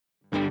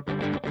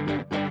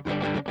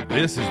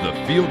This is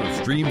the Field of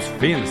Streams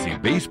Fantasy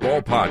Baseball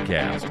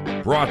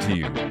Podcast, brought to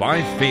you by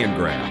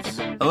Fangraphs.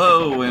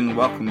 Hello, and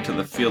welcome to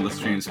the Field of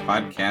Streams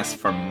Podcast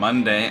for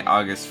Monday,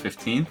 August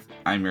 15th.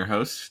 I'm your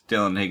host,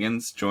 Dylan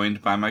Higgins,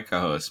 joined by my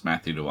co-host,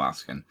 Matthew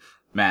DeWaskin.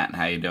 Matt,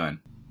 how you doing?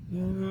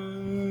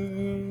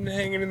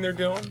 Hanging in there,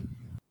 Dylan.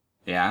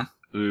 Yeah?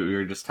 We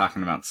were just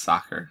talking about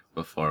soccer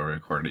before we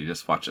recorded. You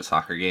just watched a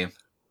soccer game?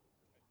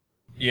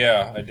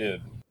 Yeah, I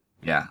did.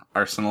 Yeah.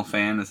 Arsenal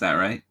fan, is that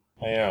right?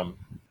 I am.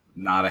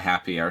 Not a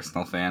happy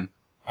Arsenal fan?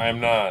 I am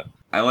not.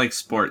 I like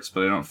sports,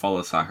 but I don't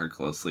follow soccer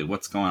closely.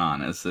 What's going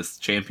on? Is this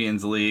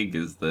Champions League?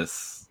 Is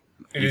this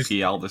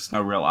EPL? There's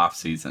no real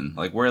off-season.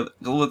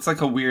 It's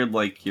like a weird,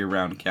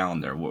 year-round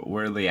calendar.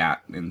 Where are they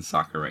at in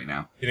soccer right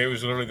now? It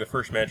was literally the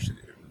first match of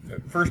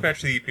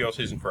the EPL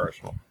season for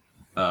Arsenal.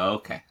 Oh,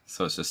 okay.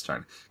 So it's just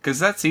starting. Because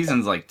that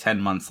season's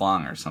 10 months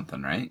long or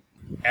something, right?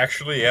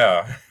 Actually,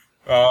 yeah.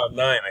 9,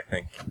 I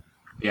think.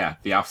 Yeah,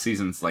 the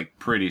off-season's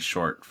pretty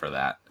short for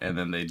that. And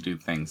then they do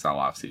things all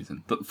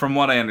off-season. But from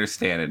what I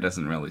understand, it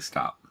doesn't really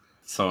stop.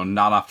 So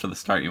not off to the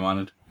start you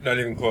wanted? Not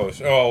even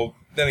close. Oh,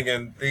 then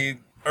again, the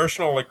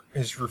Arsenal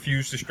has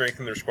refused to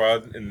strengthen their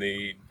squad during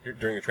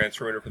the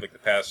transfer window for the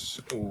past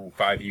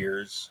 5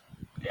 years.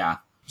 Yeah.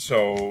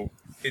 So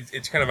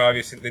it's kind of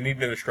obvious that they need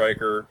another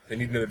striker, they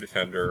need another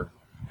defender,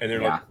 and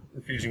they're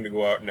refusing to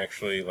go out and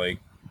actually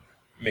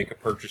make a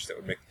purchase that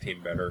would make the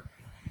team better.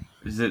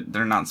 Is it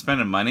they're not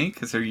spending money?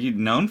 Because they're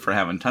known for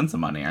having tons of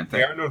money, aren't they?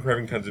 They are known for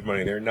having tons of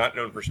money. They're not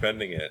known for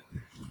spending it.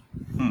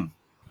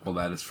 Well,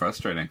 that is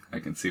frustrating. I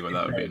can see why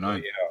that would be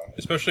annoying. Yeah,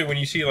 especially when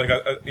you see every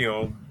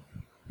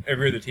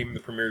other team in the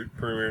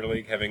Premier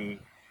League having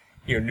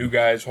new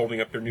guys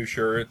holding up their new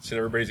shirts and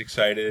everybody's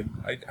excited.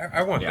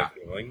 I want that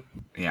feeling.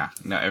 Yeah,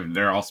 no,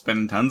 they're all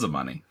spending tons of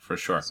money for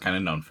sure. Kind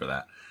of known for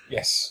that.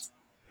 Yes,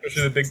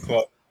 especially the big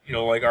club.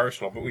 Like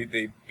Arsenal, but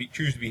they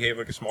choose to behave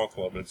like a small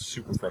club, and it's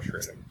super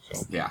frustrating.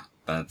 So yeah,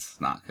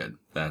 that's not good.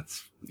 All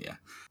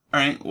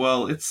right.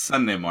 Well, it's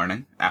Sunday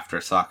morning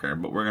after soccer,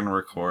 but we're gonna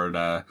record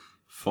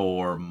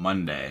for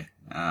Monday.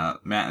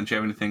 Matt, did you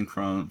have anything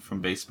from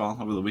baseball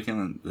over the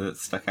weekend that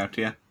stuck out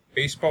to you?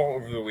 Baseball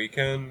over the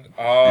weekend.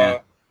 Yeah.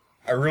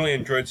 I really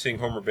enjoyed seeing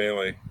Homer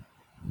Bailey.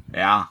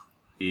 Yeah,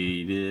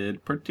 he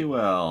did pretty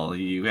well.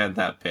 You had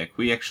that pick.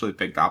 We actually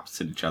picked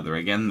opposite each other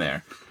again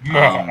there.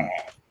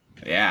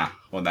 Yeah,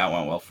 well, that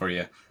went well for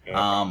you.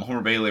 Yeah. Homer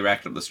Bailey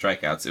racked up the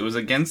strikeouts. It was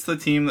against the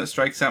team that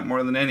strikes out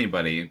more than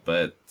anybody,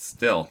 but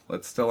still,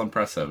 that's still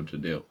impressive to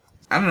do.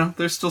 I don't know,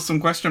 there's still some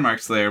question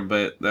marks there,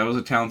 but that was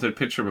a talented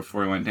pitcher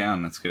before he went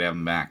down. It's good to have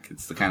him back.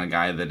 It's the kind of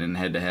guy that in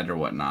head-to-head or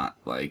whatnot,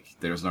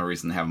 there's no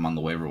reason to have him on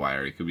the waiver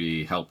wire. He could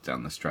be helped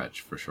down the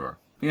stretch, for sure.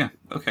 Yeah,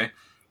 okay.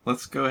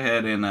 Let's go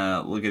ahead and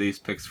look at these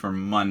picks for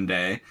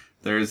Monday.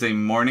 There is a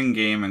morning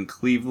game in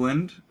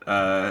Cleveland,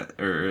 or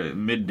a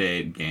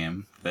midday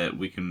game that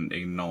we can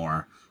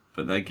ignore,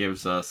 but that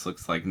gives us,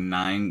 looks like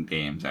 9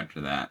 games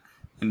after that.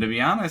 And to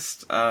be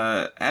honest,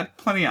 had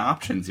plenty of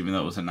options, even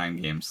though it was a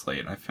 9-game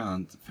slate. I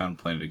found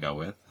plenty to go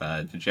with.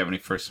 Did you have any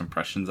first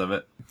impressions of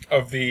it?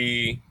 Of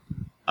the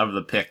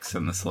picks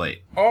in the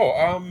slate.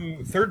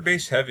 Third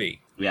base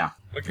heavy. Yeah.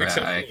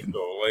 Exceptionally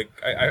though.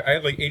 I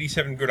had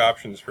 87 good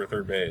options for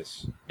third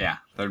base. Yeah,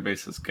 third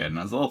base is good. And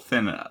I was a little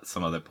thin at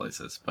some other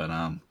places, but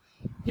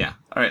yeah.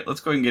 All right, let's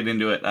go ahead and get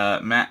into it.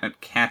 Matt at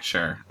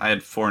catcher. I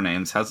had 4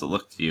 names. How's it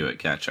look to you at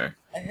catcher?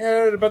 I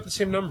had about the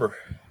same number.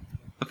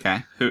 Okay.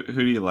 Who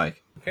do you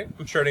like? Okay,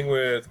 I'm starting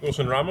with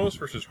Wilson Ramos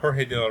versus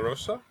Jorge De La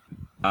Rosa.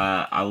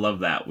 I love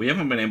that. We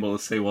haven't been able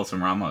to say Wilson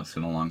Ramos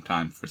in a long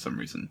time for some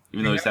reason,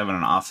 even though he's having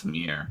an awesome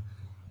year.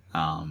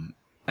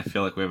 I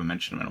feel like we haven't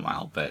mentioned him in a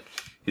while, but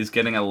he's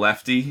getting a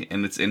lefty,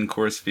 and it's in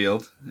Coors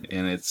Field,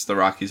 and it's the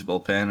Rockies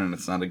bullpen, and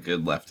it's not a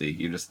good lefty.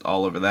 You're just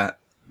all over that?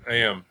 I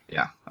am.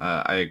 Yeah,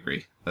 I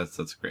agree. That's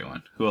a great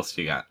one. Who else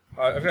do you got?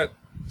 I've got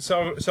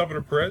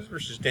Salvador Perez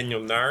versus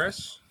Daniel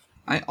Naris.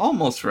 I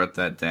almost wrote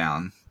that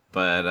down,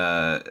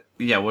 but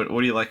yeah, what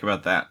do you like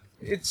about that?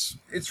 It's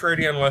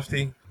righty on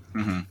lefty.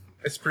 Mm-hmm.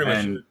 It's pretty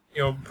much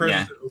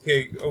Perez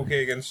is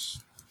okay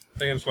against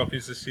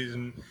lefties this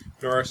season.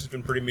 Norris has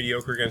been pretty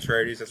mediocre against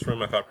righties. That's really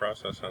my thought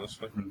process,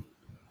 honestly.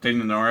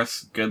 Daniel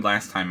Norris, good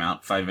last time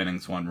out, 5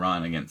 innings, 1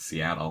 run against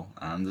Seattle.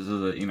 This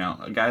is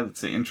a guy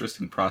that's an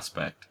interesting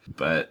prospect,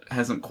 but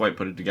hasn't quite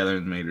put it together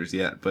in the majors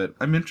yet. But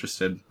I'm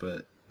interested.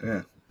 But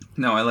yeah,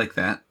 no, I like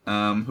that.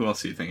 Who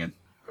else are you thinking?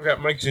 I've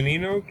got Mike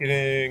Zunino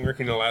getting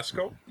Ricky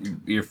Nolasco.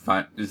 You're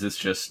fine. Is this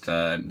just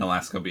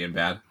Nolasco being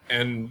bad?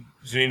 And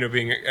Zunino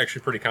being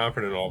actually pretty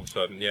confident all of a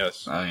sudden,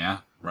 yes. Oh, yeah.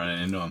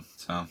 Running into him.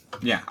 So,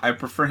 yeah, I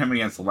prefer him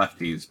against the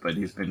lefties, but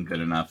he's been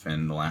good enough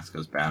and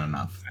Nolasco's bad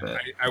enough. But...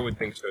 I would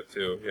think so,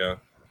 too, yeah.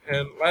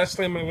 And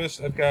lastly on my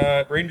list, I've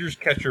got Rangers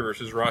catcher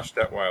versus Ross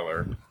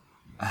Detweiler.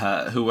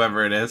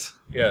 Whoever it is?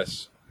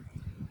 Yes.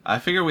 I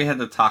figured we had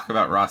to talk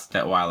about Ross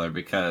Detweiler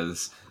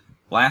because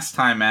last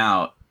time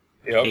out,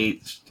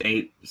 eight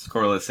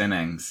scoreless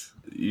innings.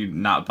 You're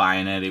not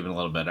buying it even a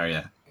little bit, are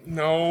you?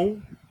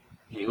 No.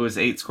 It was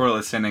 8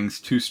 scoreless innings,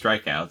 2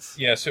 strikeouts.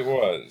 Yes, it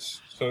was.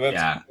 So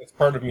that's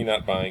part of me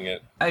not buying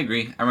it. I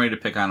agree. I'm ready to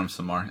pick on him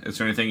some more. Is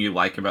there anything you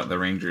like about the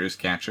Rangers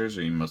catchers,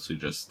 or are you mostly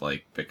just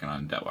like picking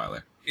on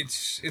Detweiler?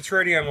 It's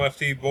righty on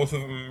lefty. Both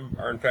of them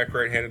are in fact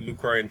right-handed.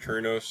 Lucroy and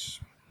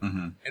Chirinos,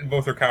 and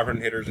both are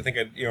confident hitters. I think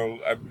I'd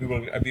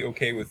be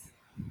okay with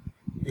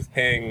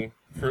paying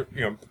for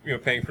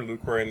paying for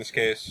Lucroy in this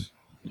case.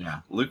 Yeah,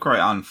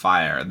 Lucroy on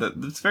fire.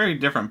 That's very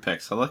different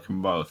picks. I like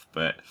them both,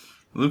 but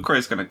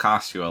Lucroy's going to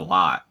cost you a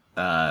lot.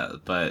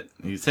 But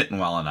he's hitting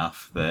well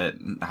enough that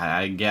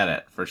I get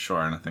it for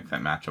sure, and I think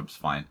that matchup's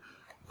fine.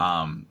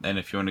 And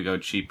if you want to go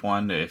cheap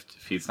one, if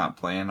he's not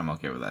playing, I'm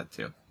okay with that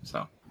too.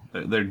 So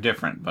they're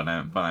different, but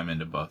I'm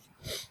into both.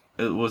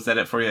 Was that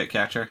it for you at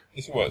catcher?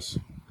 Yes, it was.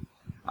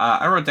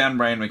 I wrote down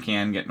Brian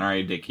McCann getting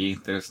R.A. Dickey.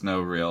 There's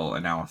no real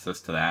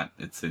analysis to that.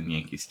 It's in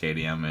Yankee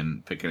Stadium,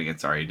 and picking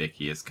against R.A.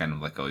 Dickey is kind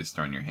of like always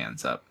throwing your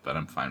hands up, but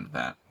I'm fine with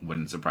that.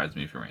 Wouldn't surprise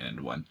me if he ran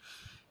into one.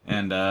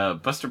 And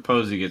Buster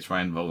Posey gets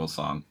Ryan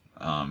Vogelsong,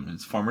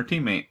 his former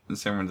teammate in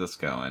San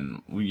Francisco,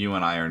 and you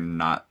and I are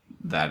not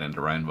that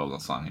into Ryan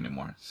Vogelsong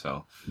anymore.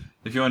 So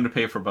if you wanted to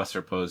pay for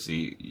Buster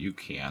Posey, you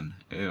can.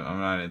 I'm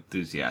not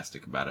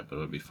enthusiastic about it, but it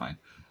would be fine.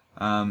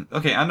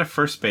 Okay, on to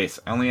first base.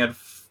 I only had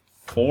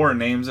 4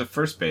 names at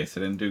first base.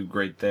 I didn't do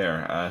great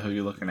there. Who are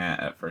you looking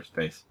at first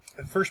base?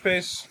 At first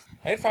base,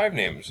 I had 5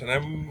 names, and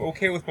I'm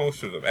okay with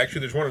most of them.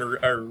 Actually, there's one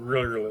I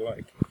really, really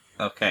like.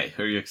 Okay,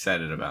 who are you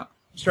excited about?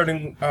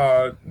 Starting,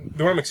 the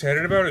one I'm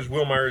excited about is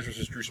Will Myers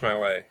versus Drew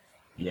Smyly.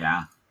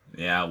 Yeah,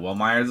 Will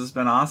Myers has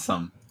been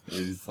awesome.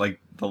 He's like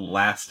the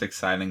last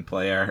exciting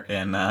player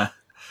in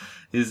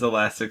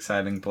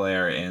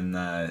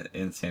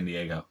San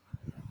Diego.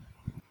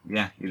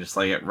 Yeah, you just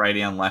like it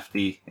righty on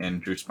lefty,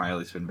 and Drew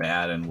Smyly's been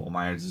bad, and Will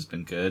Myers has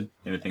been good.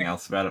 Anything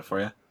else about it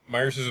for you?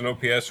 Myers is an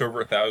OPS over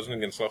 1,000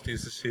 against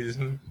lefties this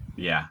season.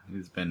 Yeah,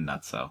 he's been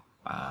nutso.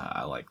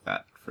 I like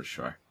that for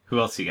sure. Who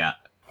else you got?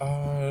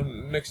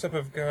 Next up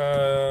I've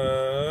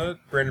got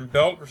Brandon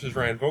Belt versus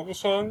Ryan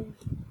Vogelsong.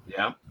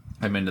 Yep,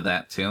 I'm into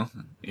that too.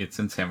 It's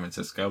in San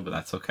Francisco, but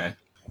that's okay.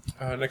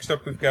 Next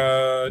up we've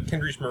got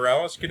Kendrys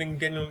Morales getting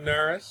Daniel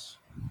Linares.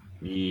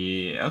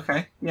 Yeah,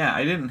 okay. Yeah,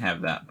 I didn't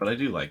have that, but I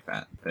do like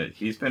that. But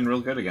he's been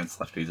real good against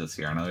lefties this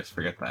year, and I always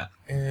forget that.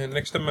 And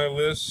next on my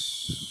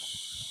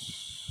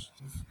list,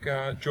 we've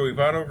got Joey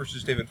Votto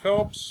versus David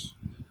Phelps.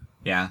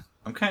 Yeah,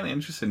 I'm kind of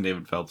interested in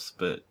David Phelps,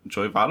 but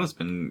Joey Votto's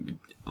been,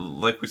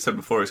 like we said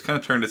before, he's kind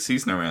of turned his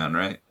season around,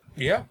 right?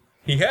 Yeah,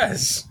 he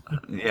has.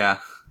 Yeah.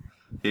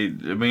 I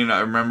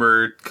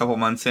remember a couple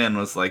months in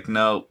was like,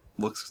 no,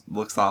 looks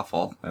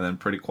awful, and then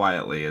pretty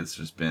quietly it's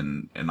just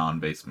been an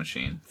on-base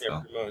machine. So.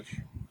 Yeah, pretty much.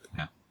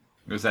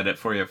 Was that it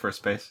for you at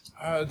first base?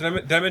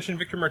 Did I mention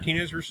Victor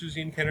Martinez versus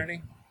Ian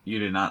Kennedy? You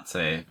did not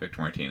say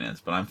Victor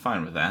Martinez, but I'm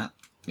fine with that.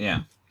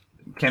 Yeah.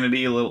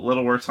 Kennedy, a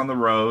little worse on the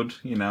road,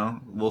 a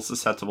little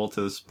susceptible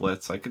to the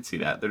splits. I could see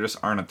that. There just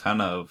aren't a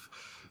ton of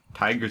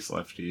Tigers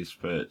lefties,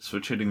 but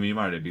switch hitting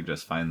Mimar to be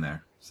just fine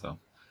there. So,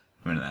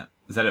 I'm into that.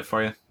 Is that it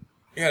for you?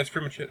 Yeah, that's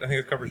pretty much it. I think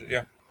it covers it,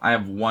 yeah. I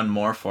have one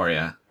more for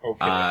you.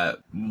 Okay.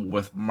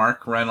 With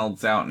Mark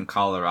Reynolds out in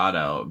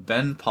Colorado,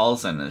 Ben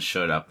Paulsen has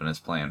showed up and is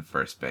playing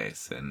first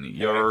base. And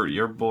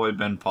your boy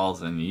Ben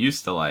Paulsen, you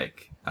used to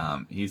like.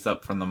 He's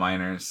up from the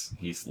minors.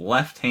 He's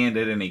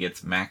left-handed and he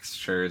gets Max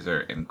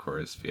Scherzer in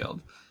Coors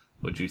Field.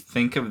 Would you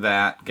think of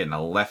that, getting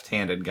a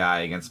left-handed guy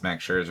against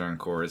Max Scherzer in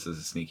Coors as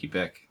a sneaky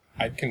pick?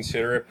 I'd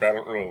consider it, but I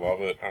don't really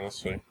love it,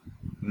 honestly.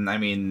 I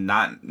mean,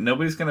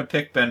 nobody's going to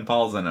pick Ben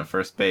Paulsen at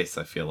first base,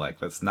 I feel like.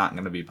 That's not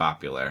going to be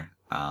popular.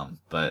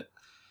 But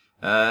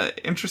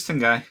interesting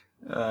guy.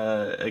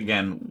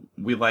 Again,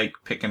 we like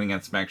picking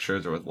against Max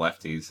Scherzer with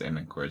lefties in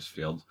Coors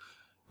Field.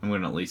 I'm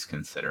going to at least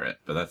consider it,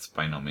 but that's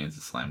by no means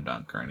a slam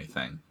dunk or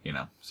anything.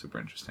 Super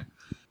interesting.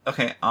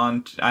 Okay,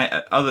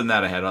 other than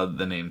that, I had all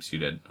the names you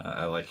did.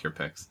 I like your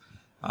picks.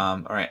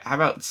 All right, how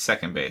about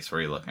second base? Where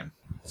are you looking?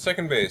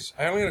 Second base.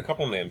 I only had a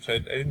couple names. I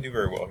didn't do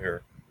very well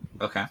here.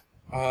 Okay.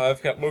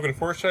 I've got Logan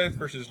Forsythe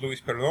versus Luis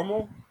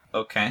Perdomo.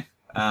 Okay.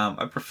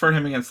 I prefer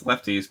him against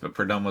lefties, but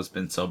Perdomo's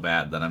been so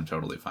bad that I'm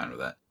totally fine with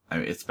that. I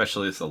mean,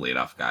 especially as a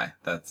leadoff guy.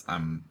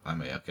 I'm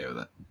okay with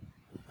it.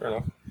 Fair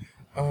enough.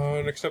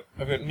 Next up,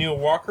 I've got Neil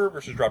Walker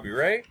versus Robbie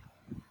Ray.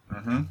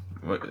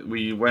 Mm-hmm.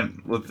 We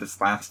went with this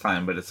last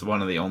time, but it's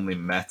one of the only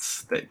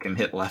Mets that can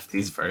hit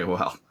lefties very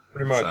well.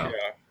 Pretty much, yeah.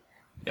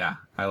 Yeah,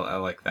 I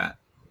like that.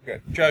 We've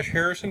got Josh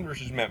Harrison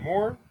versus Matt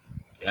Moore.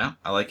 Yeah,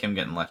 I like him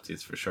getting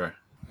lefties for sure.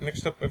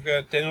 Next up, I've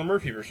got Daniel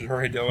Murphy versus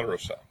Jorge De La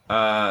Rosa.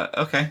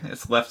 Okay,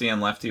 it's lefty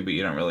and lefty, but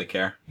you don't really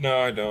care. No,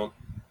 I don't.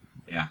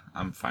 Yeah,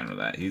 I'm fine with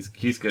that. He's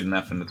good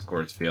enough in the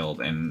Coors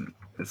Field, and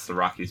it's the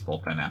Rockies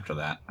bullpen after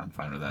that. I'm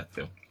fine with that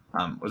too.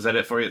 Was that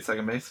it for you at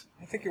second base?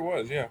 I think it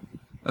was, yeah.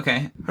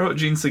 Okay. How about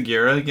Gene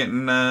Segura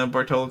getting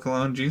Bartolo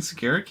Colon? Gene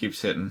Segura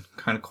keeps hitting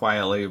kind of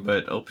quietly,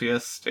 but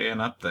OPS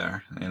staying up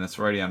there, and it's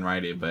righty on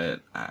righty.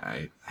 But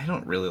I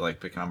don't really like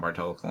picking on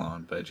Bartolo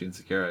Colon, but Gene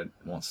Segura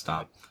won't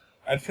stop.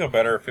 I'd feel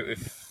better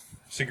if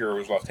Segura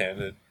was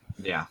left-handed.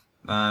 Yeah.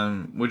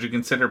 Would you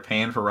consider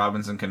paying for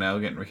Robinson Cano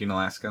getting Ricky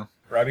Nolasco?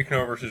 Robbie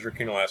Cano versus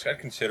Ricky Nolasco. I'd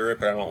consider it,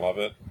 but I don't love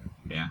it.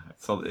 Yeah.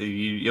 So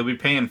you'll be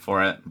paying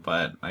for it,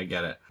 but I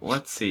get it.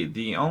 Let's see.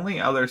 The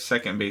only other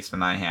second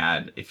baseman I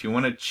had, if you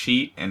want to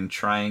cheat and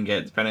try and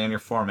get, depending on your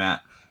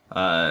format,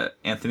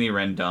 Anthony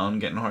Rendon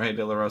getting Jorge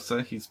De La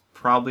Rosa. He's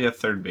probably a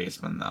third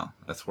baseman, though.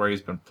 That's where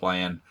he's been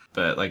playing.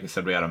 But like I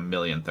said, we had a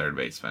million third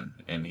basemen,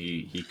 and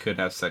he could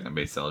have second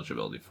base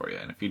eligibility for you.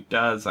 And if he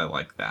does, I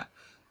like that.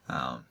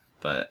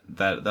 But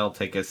that'll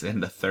take us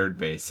into third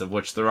base, of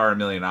which there are a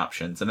million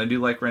options. And I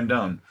do like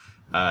Rendon.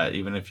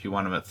 Even if you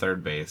want him at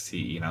third base,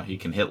 he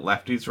can hit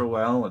lefties real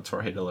well. It's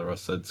Jorge De La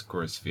Rosa at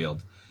Coors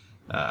Field.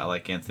 I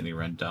like Anthony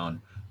Rendon.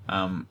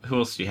 Who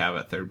else do you have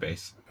at third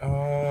base?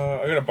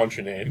 I got a bunch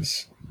of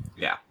names.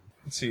 Yeah.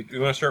 Let's see. Do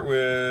you want to start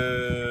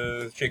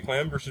with Jake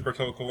Lamb versus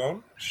Bartolo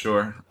Colon?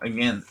 Sure.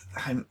 Again,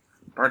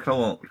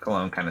 Bartolo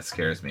Colon kind of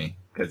scares me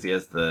because he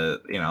has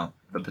the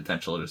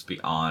potential to just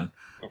be on.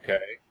 Okay.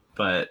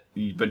 But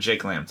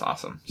Jake Lamb's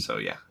awesome. So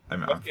yeah,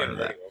 I'm fine with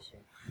that.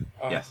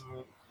 Yes.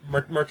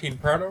 Martin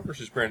Prado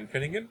versus Brandon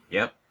Finnegan.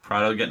 Yep.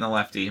 Prado getting a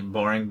lefty,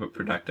 boring but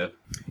productive.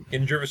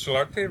 Ingervis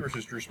Solarte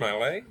versus Drew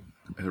Smiley.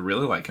 I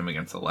really like him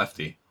against a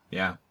lefty.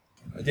 Yeah.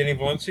 Danny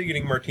Valencia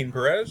getting Martin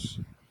Perez.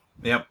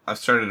 Yep. I've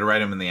started to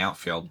write him in the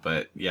outfield,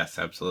 but yes,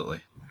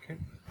 absolutely. Okay.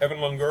 Evan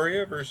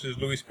Longoria versus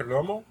Luis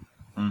Perdomo.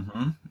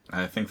 Mm-hmm.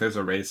 I think there's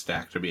a raise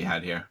stack to be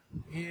had here.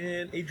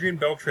 And Adrian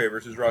Beltre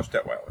versus Ross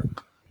Detweiler.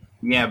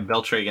 Yeah,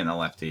 Beltre getting a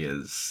lefty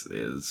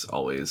is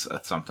always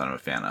something I'm a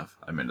fan of.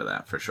 I'm into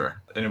that for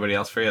sure. Anybody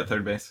else for you at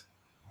third base?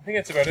 I think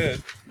that's about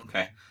it.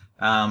 Okay.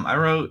 I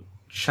wrote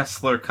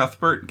Cheslor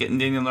Cuthbert getting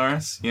Daniel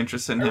Norris. You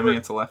interested in him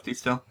against a lefty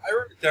still? I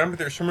wrote it down, but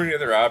there's so many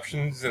other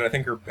options that I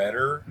think are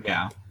better.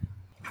 Yeah.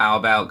 How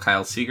about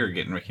Kyle Seager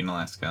getting Ricky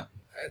Nolasco?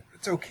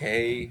 It's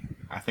okay.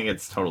 I think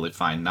it's totally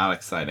fine. Not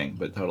exciting,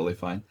 but totally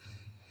fine.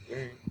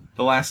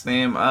 The last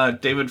name,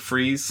 David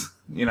Freese,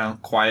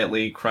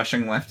 quietly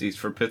crushing lefties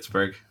for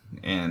Pittsburgh.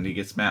 And he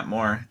gets Matt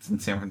Moore. It's in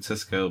San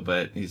Francisco,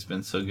 but he's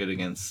been so good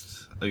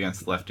against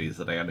lefties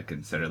that I got to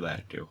consider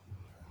that too.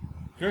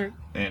 Right.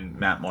 And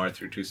Matt Moore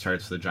threw 2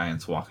 starts for the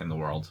Giants walking the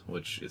world,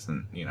 which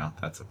isn't,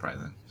 that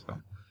surprising. So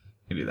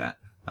you do that.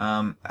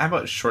 How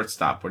about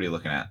shortstop? What are you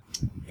looking at?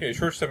 Okay,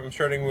 shortstop, I'm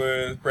starting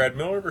with Brad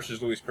Miller versus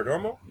Luis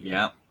Perdomo.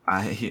 Yeah,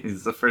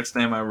 he's the first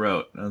name I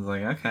wrote. I was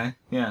like, okay,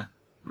 yeah.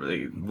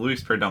 Really,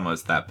 Luis Perdomo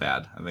is that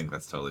bad. I think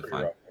that's totally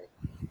fine.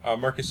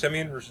 Marcus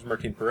Semien versus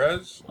Martin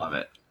Perez. Love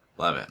it.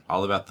 Love it.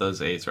 All about those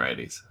A's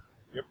righties.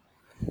 Yep.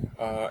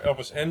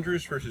 Elvis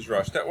Andrus versus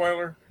Ross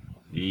Detweiler.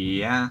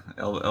 Yeah,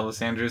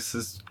 Elvis Andrus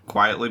has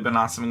quietly been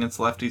awesome against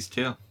lefties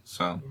too,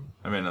 so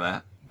I'm into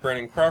that.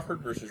 Brandon Crawford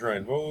versus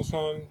Ryan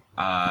Vogelsong.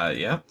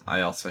 Yep,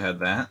 I also had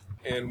that.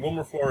 And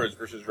Wilmer Flores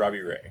versus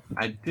Robbie Ray.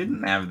 I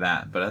didn't have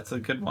that, but that's a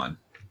good one.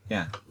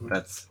 Yeah,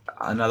 that's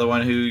another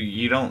one who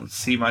you don't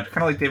see much,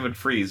 kind of like David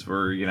Freese,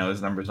 where,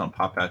 his numbers don't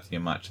pop out to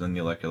you much, and then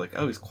you're like,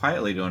 oh, he's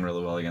quietly doing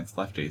really well against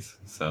lefties,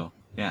 so...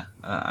 Yeah,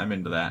 I'm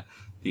into that.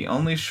 The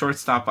only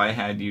shortstop I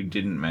had you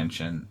didn't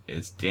mention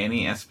is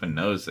Danny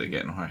Espinosa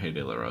getting Jorge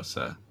De La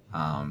Rosa.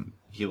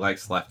 He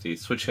likes lefties,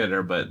 switch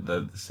hitter, but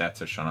the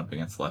stats are shown up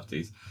against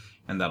lefties,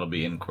 and that'll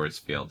be in Coors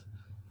Field.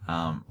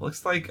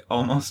 Looks like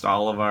almost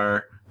all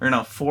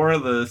of 4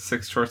 of the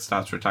 6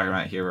 shortstops we're talking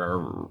about here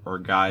are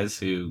guys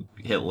who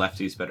hit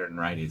lefties better than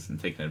righties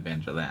and taking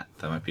advantage of that.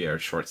 That might be our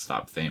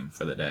shortstop theme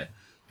for the day,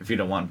 if you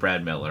don't want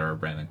Brad Miller or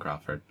Brandon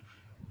Crawford.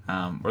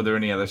 Were there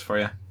any others for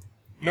you?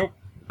 Nope.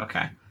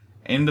 Okay.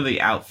 Into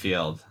the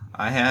outfield.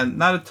 I had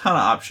not a ton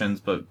of options,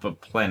 but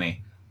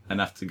plenty.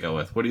 Enough to go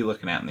with. What are you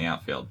looking at in the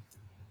outfield?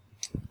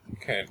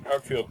 Okay,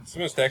 outfield.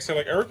 Some of the stacks I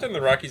wrote down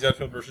the Rockies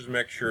outfield versus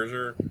Max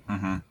Scherzer.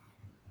 Mm-hmm.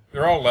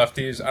 They're all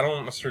lefties. I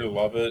don't necessarily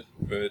love it,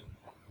 but it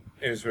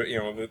is, the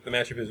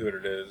matchup is what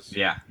it is.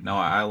 Yeah, no,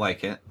 I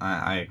like it.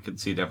 I could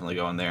see definitely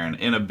going there. And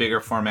in a bigger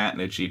format,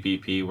 in a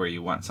GPP where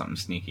you want something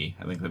sneaky,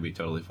 I think that'd be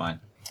totally fine.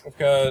 I've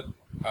got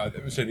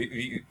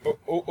the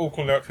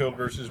Oakland outfield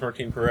versus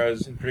Martin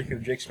Perez, in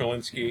particular Jake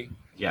Smolinski.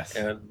 Yes.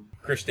 And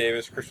Chris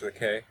Davis, Chris with a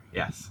K.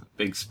 Yes.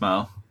 Big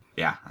Smo.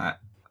 Yeah,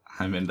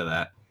 I'm into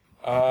that.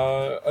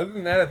 Other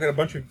than that, I've got a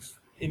bunch of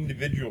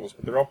individuals,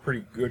 but they're all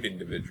pretty good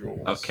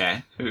individuals.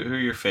 Okay. Who are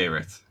your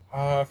favorites?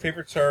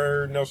 Favorites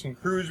are Nelson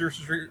Cruz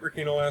versus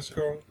Ricky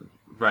Nolasco.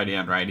 Righty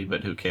on righty,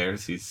 but who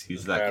cares?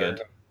 He's that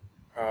good.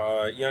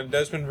 Jan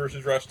Desmond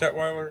versus Ross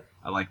Detweiler.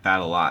 I like that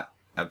a lot.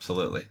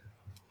 Absolutely.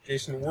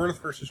 Jason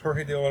Worth versus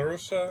Jorge De La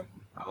Rosa.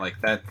 I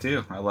like that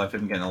too. I love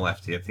him getting a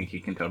lefty. I think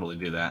he can totally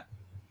do that.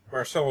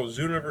 Marcelo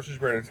Zuna versus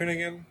Brandon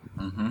Finnegan.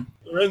 Mm-hmm.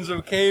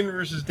 Lorenzo Cain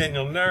versus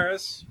Daniel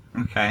Naris.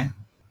 Okay.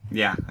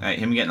 Yeah,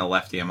 him getting a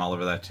lefty, I'm all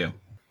over that too.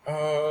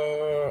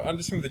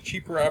 Onto some of the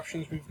cheaper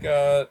options we've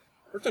got.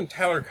 We've done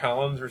Tyler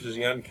Collins versus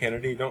Jan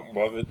Kennedy. Don't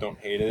love it, don't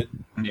hate it.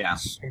 Yeah.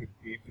 So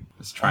cheap.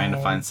 Just trying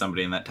to find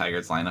somebody in that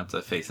Tigers lineup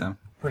to face him.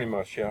 Pretty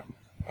much, yeah.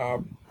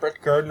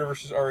 Brett Gardner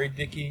versus R.A.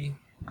 Dickey.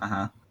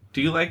 Uh-huh.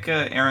 Do you like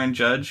Aaron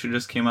Judge, who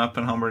just came up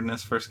and homered in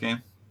his first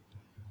game?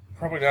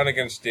 Probably not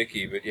against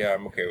Dickey, but yeah,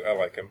 I'm okay. I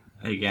like him.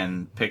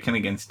 Again, picking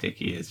against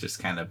Dickey is just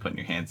kind of putting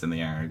your hands in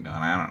the air and going,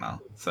 I don't know.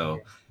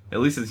 So at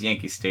least it's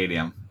Yankee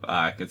Stadium.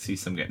 I could see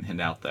some getting hit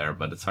out there,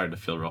 but it's hard to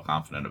feel real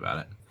confident about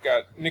it.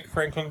 Got Nick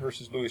Franklin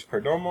versus Luis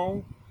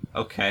Perdomo.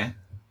 Okay.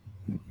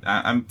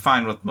 I'm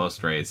fine with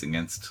most Rays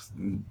against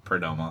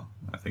Perdomo.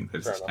 I think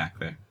there's a stack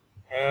there.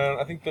 And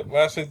I think the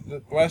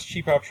last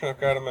cheap option I've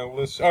got on my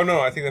list... Oh,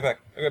 no, I take that back.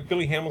 I got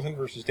Billy Hamilton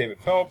versus David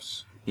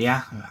Phelps.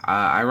 Yeah,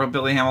 I wrote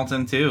Billy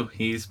Hamilton, too.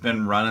 He's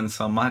been running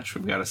so much,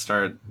 we've got to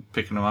start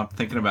picking him up,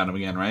 thinking about him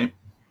again, right?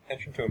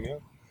 Attention to him, yeah.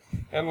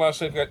 And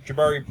lastly, I've got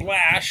Jabari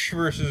Blash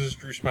versus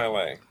Drew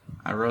Smyly.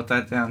 I wrote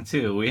that down,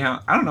 too.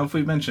 I don't know if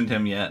we've mentioned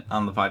him yet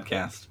on the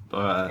podcast,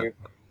 but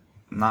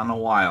not in a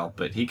while.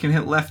 But he can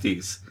hit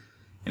lefties,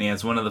 and he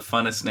has one of the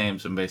funnest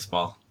names in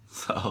baseball.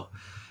 So,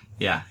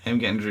 yeah, him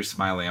getting Drew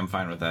Smyly, I'm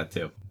fine with that,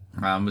 too.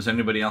 Was there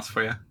anybody else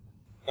for you?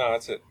 No,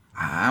 that's it.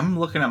 I'm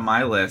looking at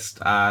my list.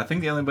 I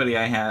think the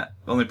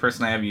only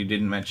person I have you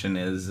didn't mention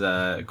is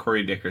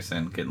Corey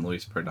Dickerson getting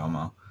Luis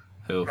Perdomo,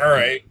 who... All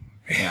right.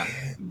 Yeah,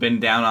 been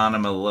down on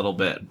him a little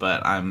bit,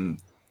 but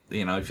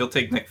if you'll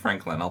take Nick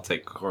Franklin, I'll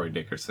take Corey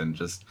Dickerson.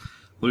 Just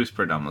Luis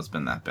Perdomo's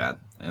been that bad,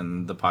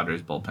 and the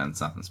Padres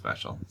bullpen's nothing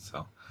special,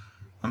 so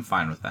I'm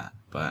fine with that.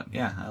 But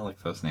yeah, I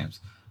like those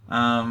names.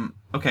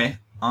 Okay,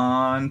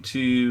 on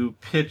to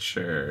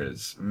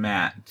pitchers.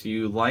 Matt, do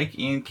you like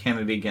Ian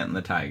Kennedy getting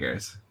the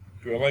Tigers?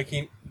 Do I like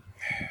Ian?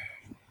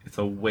 It's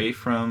away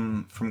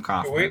from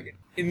Kaufman. Away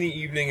in the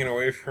evening and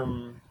away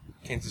from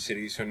Kansas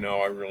City, so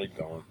no, I really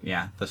don't.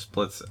 Yeah, the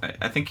splits.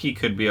 I think he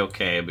could be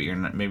okay, but you're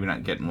maybe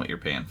not getting what you're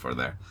paying for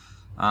there.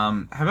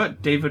 How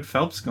about David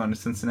Phelps going to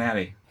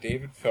Cincinnati?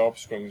 David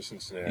Phelps going to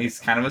Cincinnati. He's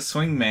kind of a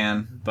swing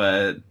man,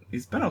 but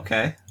he's been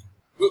okay.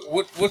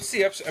 What's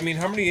the ups? I mean,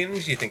 how many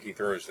innings do you think he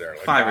throws there?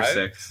 Like 5 or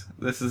 6.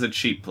 This is a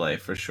cheap play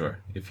for sure.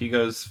 If he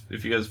goes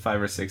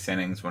 5 or 6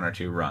 innings, 1 or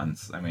 2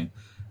 runs. I mean,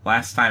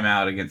 last time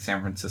out against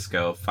San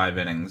Francisco, 5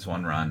 innings,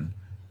 1 run,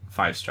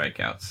 5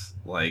 strikeouts.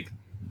 Like,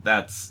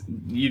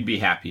 you'd be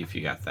happy if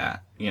you got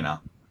that,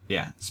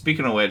 Yeah.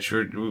 Speaking of which,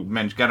 we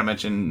got to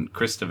mention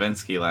Chris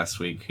Davinsky last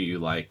week, who you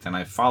liked, and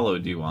I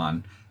followed you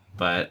on,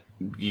 but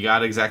you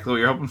got exactly what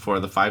you're hoping for,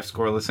 the 5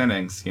 scoreless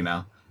innings, And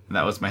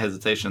that was my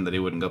hesitation that he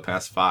wouldn't go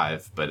past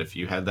 5, but if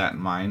you had that in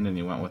mind and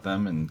you went with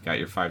them and got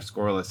your 5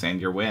 scoreless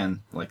and your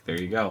win, there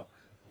you go.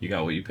 You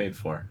got what you paid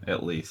for,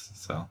 at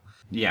least. So,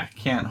 yeah,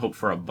 can't hope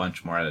for a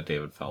bunch more out of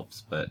David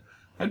Phelps, but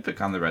I'd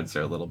pick on the Reds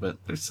there a little bit.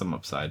 There's some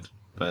upside,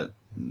 but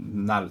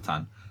not a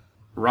ton.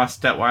 Ross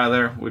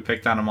Detweiler, we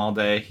picked on him all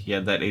day. He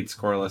had that 8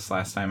 scoreless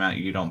last time out.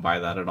 You don't buy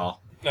that at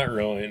all? Not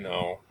really,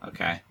 no.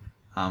 Okay.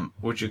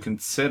 Would you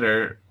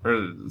consider...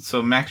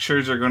 So Max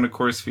Scherzer going to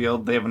Coors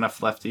Field, they have enough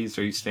lefties,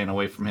 or are you staying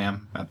away from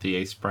him at the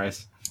ace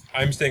price?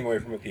 I'm staying away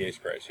from it at the ace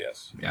price,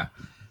 yes. Yeah.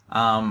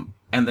 And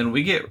then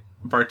we get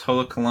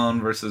Bartolo Colon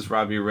versus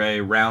Robbie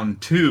Ray round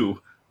 2,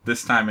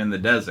 this time in the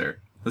desert.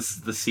 This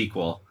is the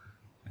sequel,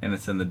 and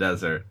it's in the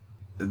desert.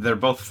 They're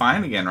both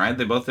fine again, right?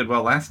 They both did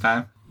well last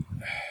time.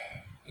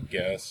 I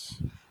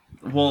guess.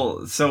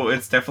 Well, so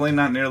it's definitely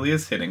not nearly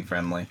as hitting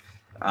friendly.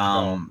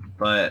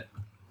 But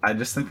I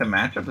just think the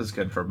matchup is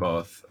good for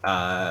both.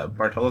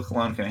 Bartolo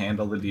Colon can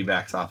handle the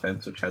D-backs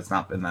offense, which has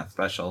not been that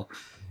special.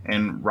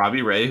 And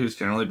Robbie Ray, who's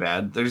generally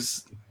bad,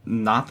 there's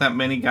not that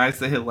many guys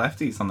that hit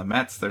lefties on the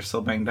Mets. They're so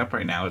banged up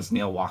right now. It's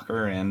Neil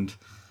Walker and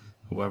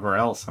whoever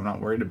else. I'm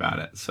not worried about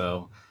it.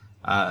 So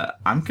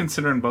I'm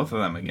considering both of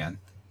them again.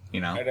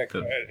 I'd have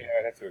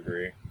to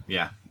agree.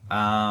 Yeah.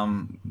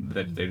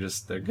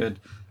 They're good.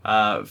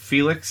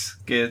 Felix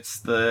gets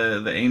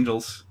the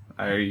Angels.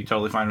 Are you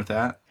totally fine with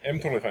that? I'm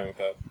totally fine with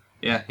that.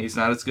 Yeah, he's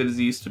not as good as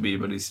he used to be,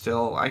 but he's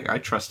still... I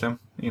trust him.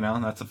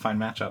 That's a fine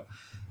matchup.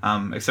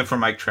 Except for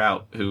Mike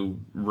Trout, who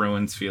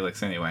ruins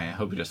Felix anyway. I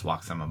hope he just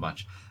walks him a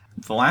bunch.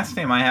 The last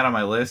name I had on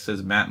my list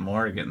is Matt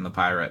Moore getting the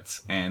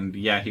Pirates. And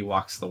yeah, he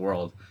walks the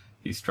world.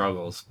 He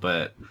struggles,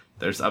 but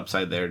there's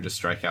upside there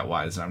just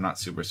strikeout-wise, and I'm not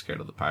super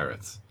scared of the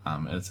Pirates.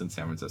 And it's in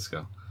San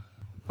Francisco.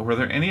 Were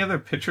there any other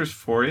pitchers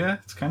for you?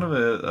 It's kind of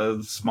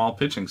a small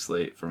pitching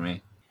slate for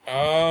me.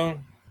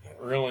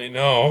 Really,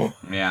 no.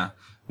 Yeah.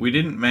 We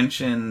didn't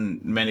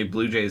mention many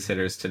Blue Jays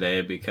hitters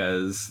today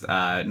because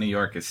New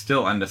York is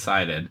still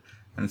undecided,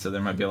 and so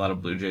there might be a lot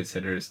of Blue Jays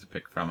hitters to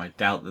pick from. I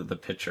doubt that the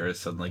pitcher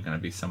is suddenly going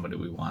to be somebody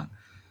we want.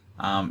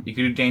 You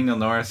could do Daniel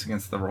Norris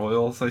against the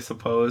Royals, I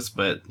suppose,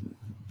 but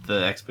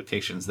the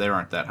expectations there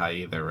aren't that high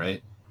either,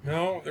 right?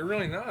 No, they're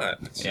really not.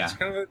 It's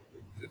kind of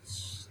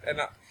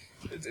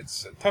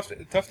it's a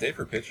tough day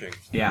for pitching.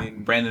 Yeah, I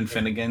mean, Brandon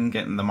Finnegan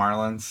getting the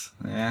Marlins.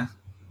 Yeah,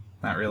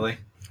 not really.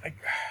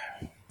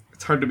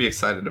 It's hard to be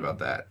excited about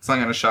that. It's not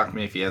going to shock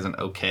me if he has an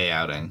okay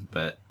outing,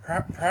 but...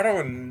 Prado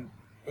and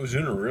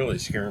Ozuna really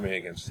scare me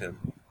against him.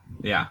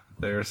 Yeah,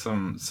 there are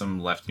some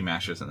lefty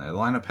mashers in there. The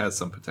lineup has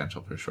some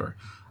potential for sure.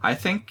 I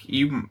think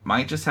you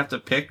might just have to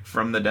pick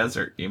from the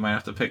desert. You might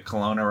have to pick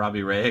Colon or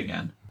Robbie Ray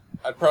again.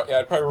 I'd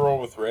probably roll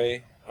with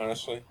Ray,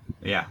 honestly.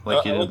 Yeah,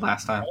 like you did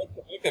last time.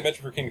 I like that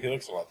matchup for King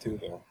Felix a lot too,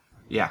 though.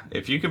 Yeah,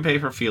 if you can pay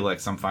for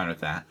Felix, I'm fine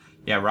with that.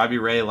 Yeah, Robbie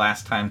Ray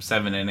last time,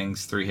 7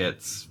 innings, 3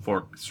 hits,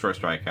 4 short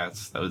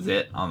strikeouts. That was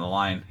it on the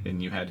line,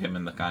 and you had him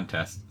in the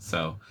contest.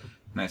 So,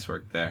 nice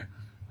work there.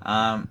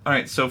 All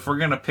right, so if we're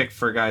going to pick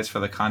for guys for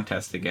the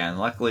contest again,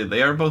 luckily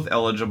they are both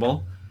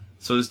eligible.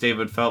 So is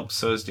David Phelps,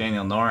 so is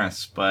Daniel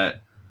Norris,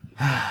 but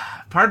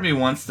part of me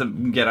wants to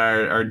get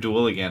our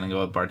duel again and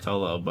go with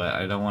Bartolo, but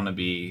I don't want to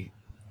be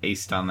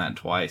aced on that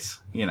twice,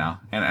 you know.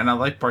 And I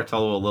like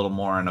Bartolo a little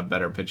more in a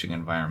better pitching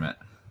environment,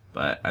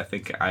 but I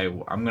think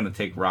I'm going to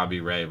take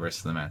Robbie Ray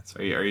versus the Mets.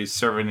 Are you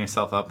serving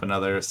yourself up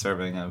another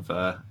serving of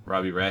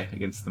Robbie Ray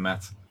against the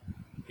Mets?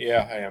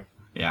 Yeah, I am.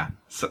 Yeah,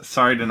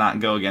 sorry to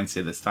not go against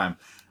you this time.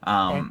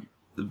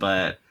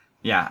 But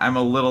yeah, I'm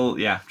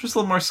just a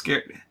little more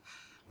scared.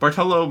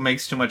 Bartolo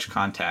makes too much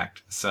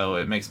contact, so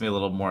it makes me a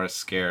little more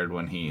scared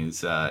when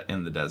he's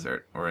in the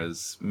desert.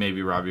 Whereas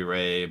maybe Robbie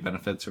Ray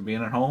benefits from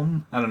being at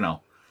home. I don't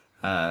know.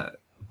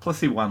 Plus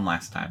he won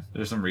last time.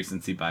 There's some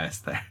recency bias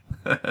there.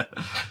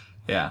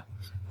 Yeah.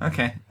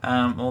 Okay.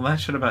 Well, that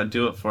should about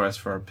do it for us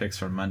for our picks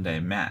for Monday.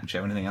 Matt, do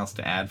you have anything else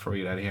to add before we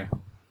get out of here?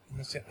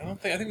 I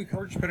think we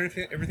covered just about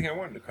everything I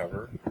wanted to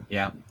cover.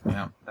 Yeah.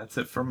 That's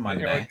it for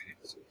Monday.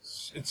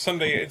 It's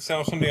Sunday. It's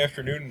now Sunday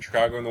afternoon in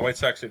Chicago, and the White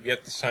Sox have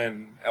yet to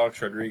sign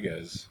Alex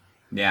Rodriguez.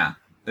 Yeah,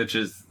 which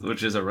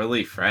is a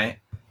relief, right?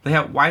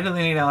 Why do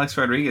they need Alex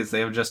Rodriguez?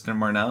 They have Justin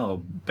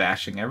Morneau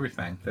bashing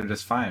everything. They're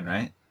just fine,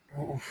 right?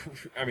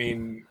 I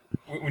mean,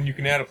 when you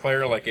can add a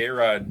player like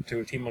A-Rod to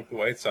a team like the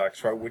White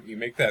Sox, why wouldn't you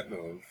make that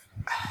move?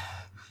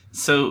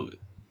 So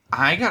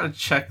I gotta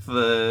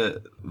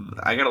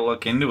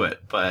look into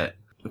it, but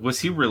was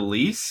he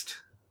released?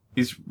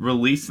 He's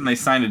released and they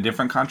signed a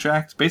different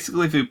contract?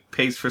 Basically, if he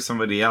pays for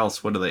somebody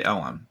else, what do they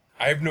owe him?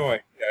 I have no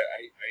idea.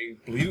 I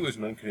believe it was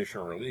an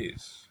unconditional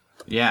release.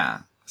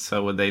 Yeah.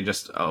 So would they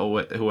just owe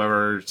it?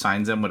 Whoever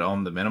signs him would owe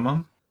him the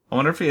minimum? I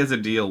wonder if he has a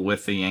deal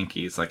with the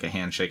Yankees, like a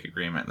handshake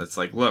agreement that's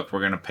like, look,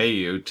 we're going to pay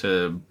you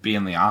to be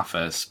in the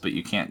office, but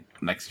you can't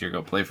next year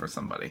go play for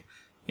somebody,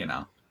 you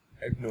know?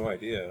 I have no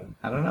idea.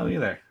 I don't know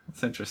either.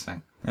 It's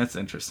interesting. That's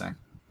interesting.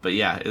 But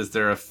yeah, is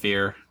there a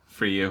fear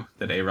for you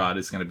that A-Rod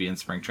is going to be in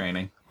spring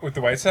training? With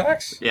the White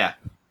Sox? Yeah.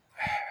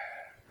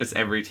 Is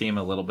every team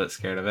a little bit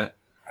scared of it?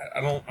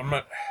 I'm not.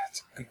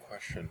 That's a good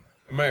question.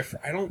 I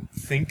don't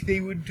think they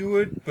would do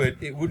it, but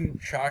it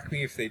wouldn't shock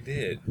me if they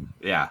did.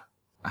 Yeah.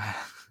 I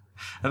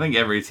think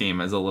every team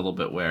is a little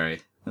bit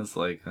wary. It's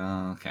like,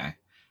 oh, okay.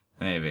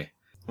 Maybe.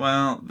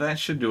 Well, that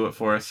should do it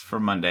for us for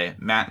Monday.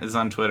 Matt is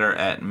on Twitter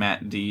at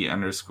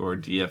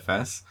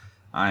MattD_DFS.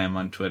 I am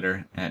on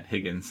Twitter at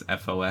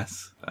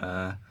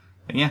HigginsFOS.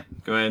 And yeah,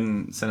 go ahead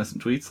and send us some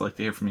tweets. I'd like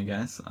to hear from you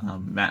guys.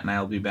 Matt and I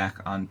will be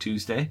back on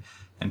Tuesday.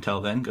 Until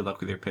then, good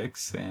luck with your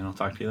picks, and I'll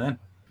talk to you then.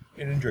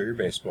 And enjoy your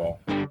baseball.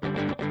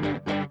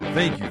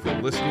 Thank you for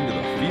listening to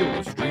the Field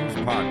of Streams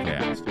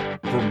podcast.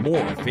 For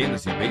more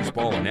fantasy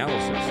baseball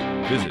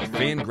analysis, visit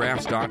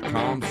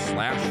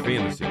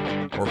fangraphs.com/fantasy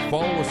or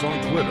follow us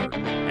on Twitter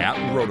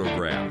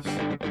 @Rotographs.